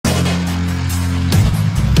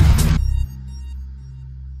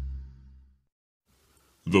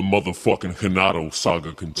The motherfucking Hinata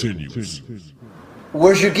saga continues.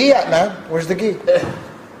 Where's your gi at, man? Where's the gi?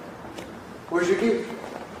 Where's your gi?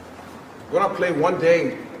 We're gonna play one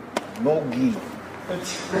day, nogi.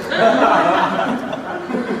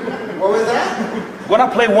 What was that? We're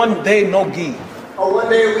gonna play one day, nogi. Oh, 1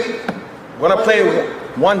 day a week? We're gonna play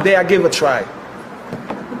one day, I give a try.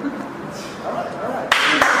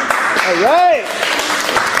 All right.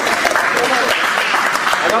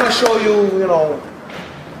 I gotta show you,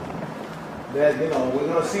 that we're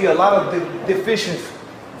gonna see a lot of deficiencies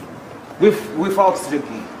without the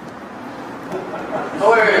gi.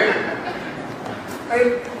 Oh, wait. Hey,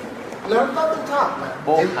 learn about the top, man.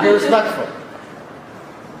 Be respectful.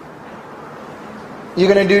 You're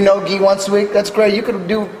gonna do no gi once a week? That's great. You can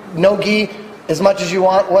do no gi as much as you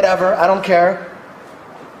want, whatever. I don't care.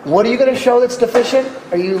 What are you gonna show that's deficient?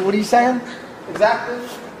 What are you saying? Exactly.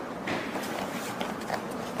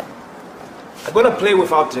 I'm gonna play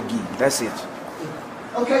without the gi. That's it.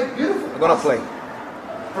 Okay, beautiful. I'm gonna play.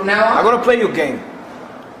 From now on? I'm gonna play your game.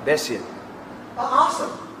 That's it.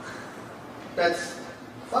 Awesome.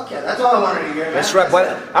 Fuck yeah, that's all I wanted to hear, man. That's right,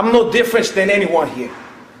 but I'm no different than anyone here.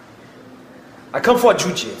 I come for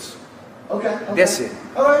jiu-jitsu. Okay. That's it.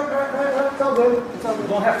 All right. It's all good. You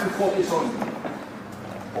don't have to focus on me.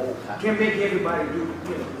 I can't make everybody do,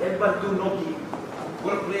 everybody do no gi.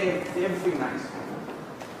 We're gonna play everything nice.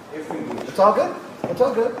 Everything good. It's all good. It's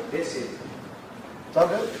all good. That's it. It's all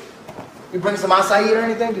good. You bring some acai or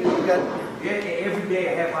anything? Yeah, every day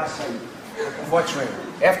I have acai for training.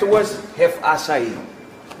 Afterwards, have acai.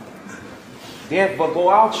 Then, but go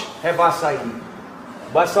out, have acai.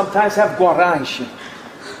 But sometimes have guaranja.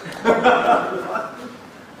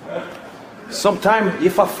 Sometimes,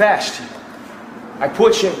 if I fast, I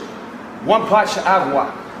put in 1 pot of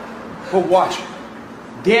água for water.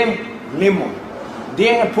 Then lemon.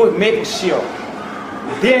 Then I put maple syrup.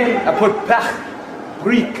 Then I put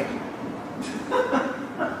paprika.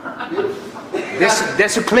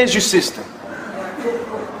 That's a cleanse your system.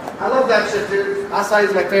 I love that shit, dude. Acai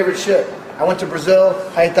is my favorite shit. I went to Brazil.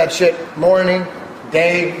 I ate that shit morning,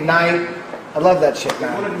 day, night. I love that shit,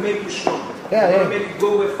 man. I want to make you strong. Yeah. I want to make you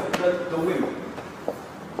go with the women.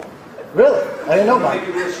 Really? I didn't know about Make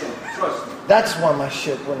it. you real strong. Trust me. That's why my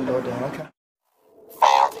shit wouldn't go down. Okay.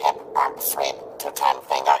 Failed hip bump sweep to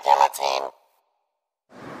 10-finger guillotine.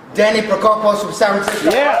 Danny Prokopos from San Francisco.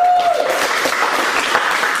 Yeah.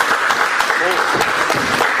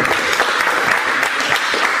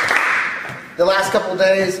 The last couple of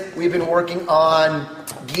days, we've been working on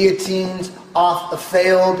guillotines off a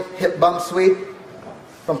failed hip bump sweep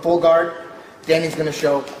from full guard. Danny's going to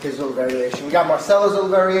show his little variation. We got Marcelo's little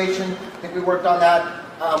variation. I think we worked on that.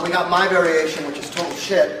 We got my variation, which is total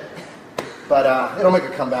shit. But it'll make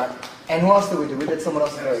a comeback. And who else did we do? We did someone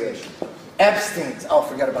else's variation. Epstein's. Oh,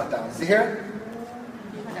 forget about that one. Is he here?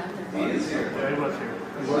 He is here. Yeah, he was here.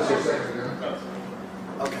 He was here.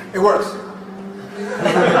 Okay. It works.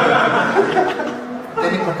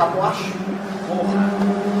 Danny Prokopos.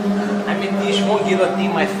 I'm in this one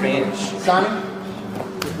guillotine, my friends. Sonny?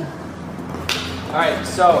 Alright,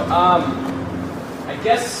 so, I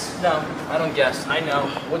guess, no, I don't guess, I know.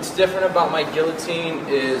 What's different about my guillotine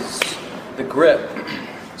is the grip.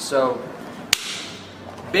 So,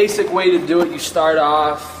 basic way to do it, you start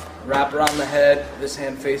off, wrap around the head, this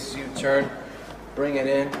hand faces you, turn, bring it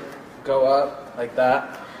in, go up, like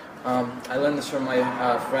that. I learned this from my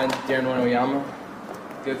friend, Darren Wanoyama,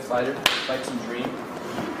 good fighter, fights and dream.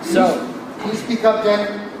 So, Can you speak up,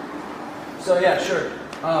 Danny? so yeah, sure.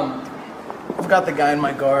 I've got the guy in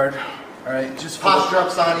my guard, all right, just for Posture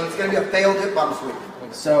up, Sonny. It's going to be a failed hip bump sweep.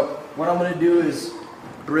 So what I'm going to do is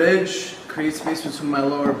bridge, create space between my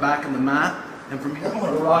lower back and the mat, and from here I'm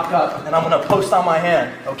going to rock up, and I'm going to post on my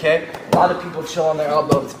hand, okay? A lot of people chill on their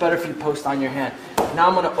elbow. It's better if you post on your hand. Now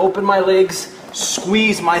I'm going to open my legs,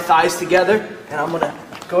 squeeze my thighs together, and I'm going to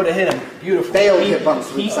go to hit him. Beautiful. Failed hip bump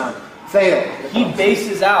sweep, Sonny. Failed. He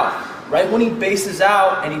bases out. Right when he bases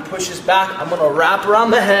out and he pushes back, I'm going to wrap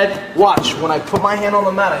around the head. Watch, when I put my hand on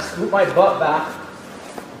the mat, I scoop my butt back.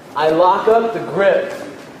 I lock up the grip.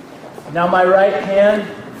 Now my right hand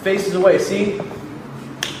faces away. See?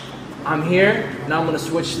 I'm here. Now I'm going to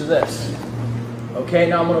switch to this. Okay,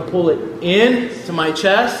 now I'm going to pull it in to my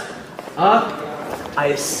chest, up.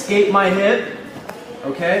 I escape my hip.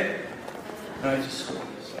 Okay? And I just squeeze.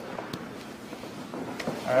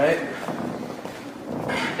 All right?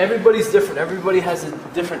 Everybody's different. Everybody has a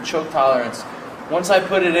different choke tolerance. Once I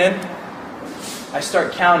put it in, I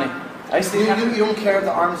start counting. I used to You don't care if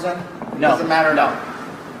the arm's in? No. Doesn't matter? No.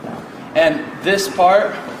 And this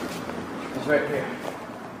part is right here.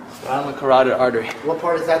 Around the carotid artery. What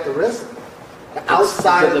part is that, the wrist? The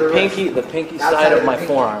outside of the pinky, wrist. the pinky Outside side of of the my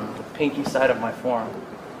pinky. forearm. The pinky side of my forearm.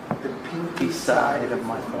 The pinky Pinky side of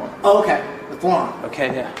my forearm. Oh, okay. The forearm.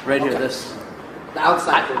 Okay, yeah, right here. Okay. This. The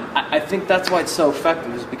outside. I think that's why it's so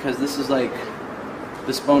effective, is because this is like,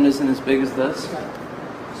 this bone isn't as big as this. Okay.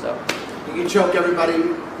 So. You can choke everybody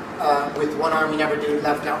with one arm. You never do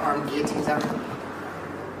left arm guillotines ever.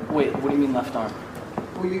 Wait, what do you mean left arm?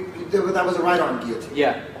 Well, you did, that was a right arm guillotine.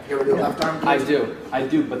 Yeah. You ever do left arm I guillotine?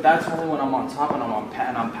 do, but that's only when I'm on top and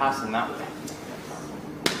I'm passing that way.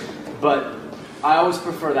 But I always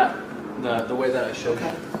prefer that, the way that I showed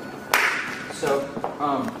you. So,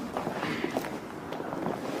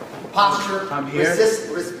 Posture. I'm here.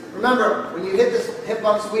 Remember, when you hit this hip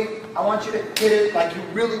bump sweep, I want you to hit it like you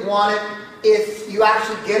really want it. If you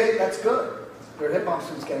actually get it, that's good. Your hip bump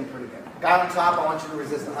sweep's getting pretty good. Guy on top, I want you to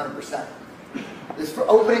resist 100%. This for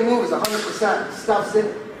opening move is 100%. Stuffs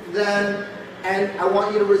it, then, and I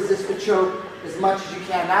want you to resist the choke as much as you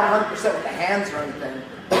can. Not 100% with the hands or anything.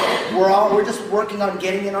 We're just working on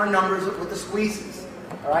getting in our numbers with the squeezes.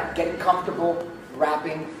 All right, getting comfortable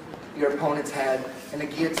wrapping your opponent's head in a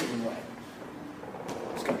guillotine way.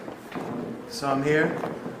 So I'm here,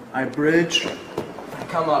 I bridge, I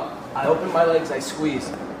come up, I open my legs, I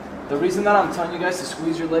squeeze. The reason that I'm telling you guys to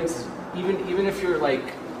squeeze your legs is even if you're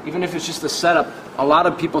like, even if it's just a setup, a lot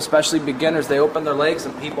of people, especially beginners, they open their legs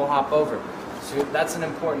and people hop over. So that's an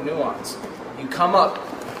important nuance. You come up,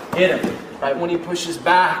 hit him. Right when he pushes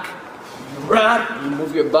back, you wrap, you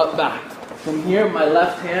move your butt back. From here, my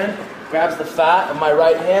left hand grabs the fat of my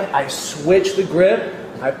right hand, I switch the grip,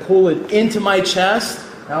 I pull it into my chest.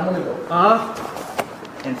 Now I'm gonna go up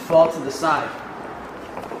and fall to the side.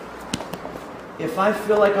 If I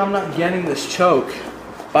feel like I'm not getting this choke,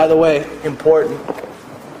 by the way, important,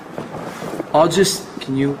 I'll just,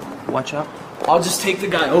 can you watch out? I'll just take the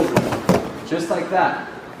guy over, just like that.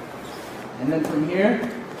 And then from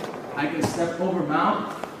here, I can step over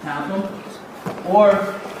mount, tap him, or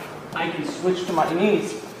I can switch to my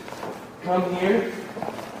knees, come here,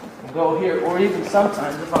 go here, or even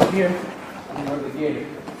sometimes if I'm here, I'm going to the gator.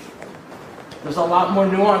 There's a lot more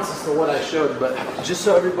nuances to what I showed, but just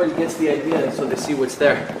so everybody gets the idea and so they see what's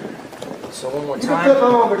there. So one more You can time. flip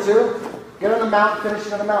them over too. Get on the mount, finish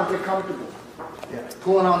it on the mount, get comfortable. Yeah.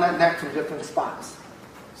 Pulling on that neck from different spots.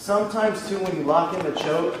 Sometimes too, when you lock in the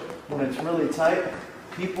choke, when it's really tight,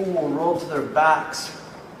 people will roll to their backs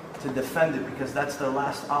to defend it because that's their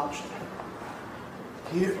last option.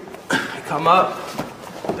 Here, I come up,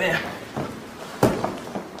 bam.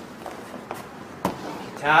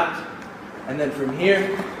 Tapped, and then from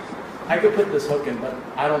here, I could put this hook in, but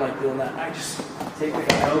I don't like doing that. I just take the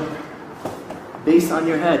guy over. Base on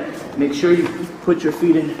your head. Make sure you put your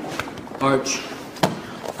feet in arch.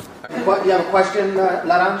 What, you have a question,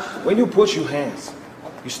 Larange? When you push your hands,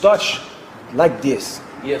 you start like this.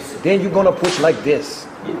 Yes, sir. Then you're gonna push like this.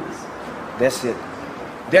 Yes. That's it.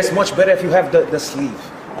 That's much better if you have the sleeve.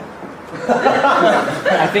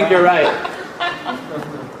 I think you're right.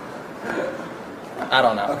 I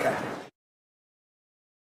don't know. Okay.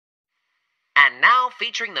 And now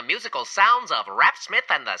featuring the musical sounds of Rap Smith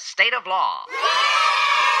and the State of Law.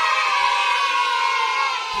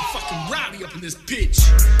 Fucking rowdy up in this bitch.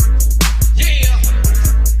 Yeah.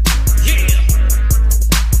 Yeah.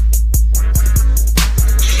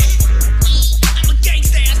 I'm a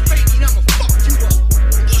gangsta ass baby and I'ma fuck you up.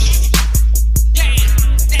 Yeah.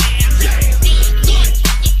 Damn. Yeah.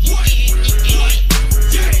 What?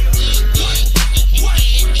 Yeah. What?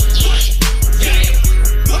 Yeah.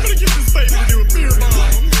 I'm gonna get this baby to do a beer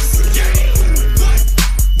bomb. Yeah.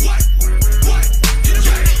 What?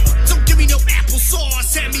 Yeah. Don't give me no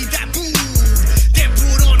applesauce, hand me that boo. Then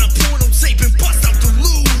put on a porno tape and bust out the loop.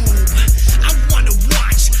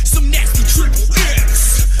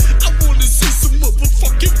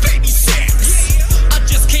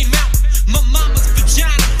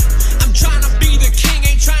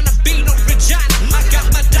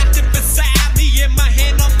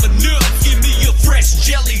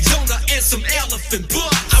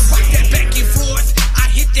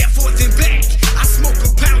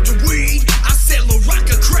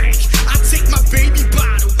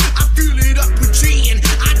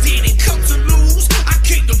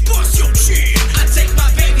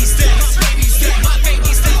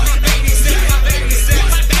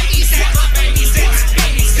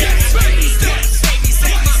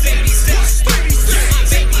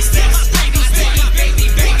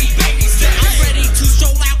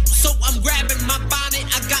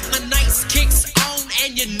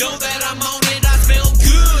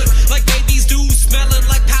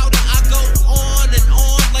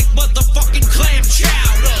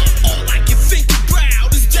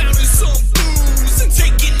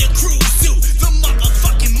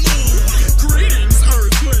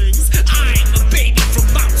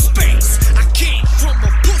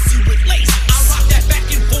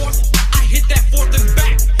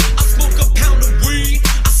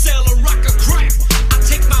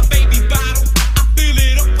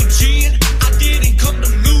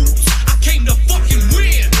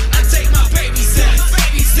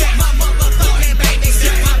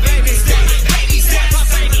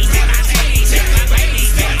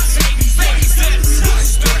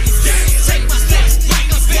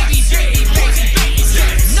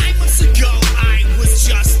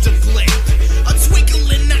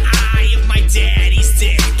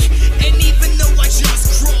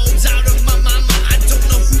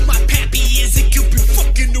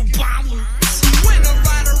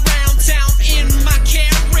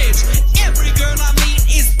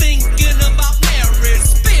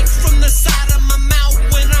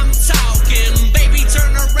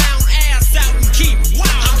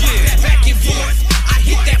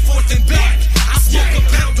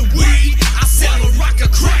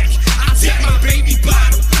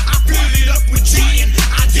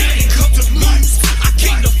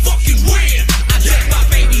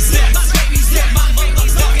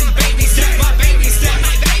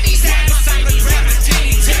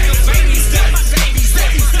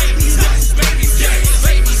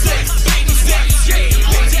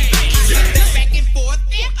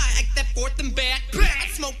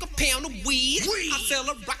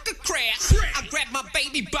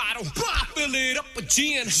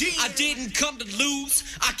 come to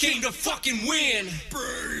lose, I came to fucking win.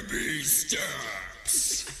 Baby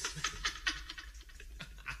steps.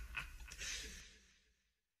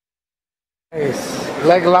 Nice.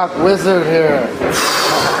 Leg lock wizard here.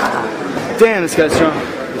 Damn, this guy's strong.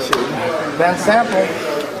 Van sample.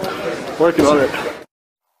 Working on it.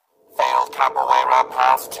 Failed capoeira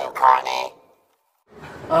pass to Carney.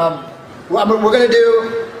 We're going to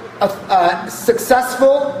do a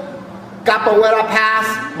successful capoeira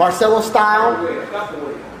pass, Marcelo style.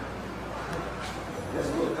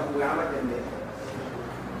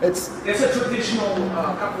 It's a traditional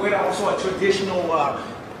capoeira, also a traditional.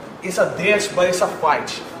 It's a dance, but it's a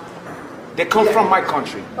fight. They come from my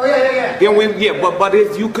country. Oh yeah. Then but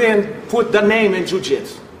if you can put the name in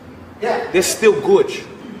jiu-jitsu, Yeah. they're still good.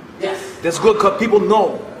 Yes. That's good because people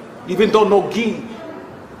know, even though nogi,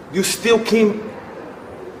 you still keep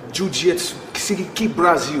jiu-jitsu, keep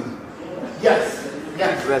Brazil. Yes.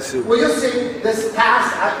 Yes. Brazil. Well, you'll see this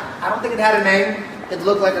pass. I don't think it had a name. It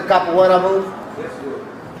looked like a capoeira move.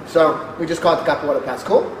 So we just call it the capoeira pass.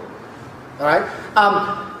 Cool? All right.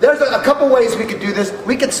 There's a couple ways we could do this.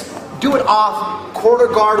 We could do it off quarter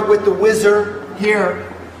guard with the whizzer here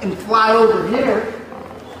and fly over here.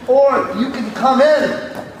 Or you can come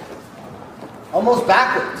in almost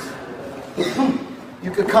backwards. You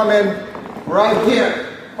could come in right here.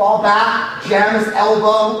 Fall back, jam his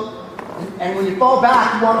elbow. And when you fall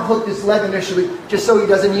back, you want to hook this leg initially just so he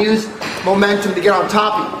doesn't use momentum to get on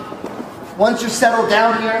top of you. Once you're settled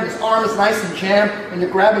down here and his arm is nice and jammed and you're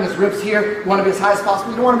grabbing his ribs here, you want to be as high as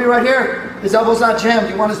possible. You don't want to be right here. His elbow's not jammed.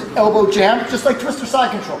 You want his elbow jammed, just like twister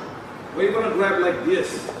side control. Why you gonna grab like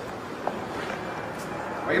this?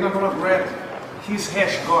 Why you not gonna grab his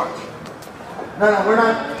hash guard? No, we're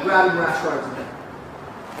not grabbing rash guards in there.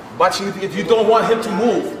 But if you don't want him to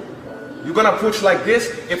move, you're gonna push like this.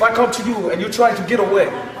 If I come to you and you try to get away,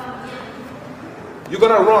 you're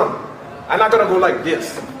gonna run. I'm not gonna go like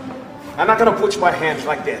this. I'm not gonna put my hands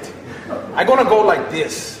like that. I'm gonna go like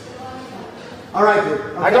this. All right, dude.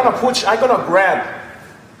 Okay. I'm gonna grab.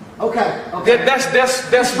 Okay. That's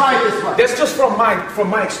try it this way. That's just from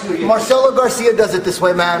my experience. Marcelo Garcia does it this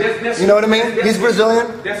way, man. You know what I mean? He's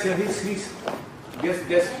Brazilian. That's him.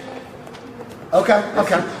 Yes.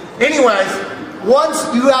 Okay. Anyways, once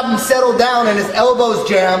you have him settled down and his elbow's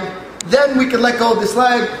jammed, then we can let go of this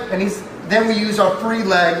leg, and then we use our free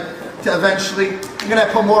leg to eventually, you're gonna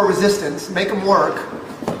put more resistance, make him work.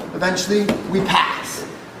 Eventually, we pass.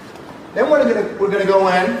 Then we're gonna go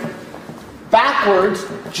in backwards,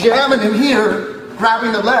 jamming him here,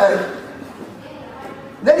 grabbing the leg.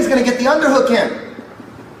 Then he's gonna get the underhook in.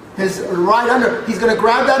 His right under, he's gonna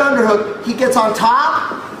grab that underhook, he gets on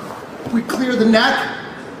top, we clear the neck,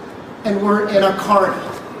 and we're in a carny.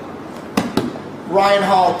 Ryan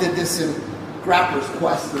Hall did this in Grappler's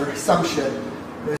Quest or some shit.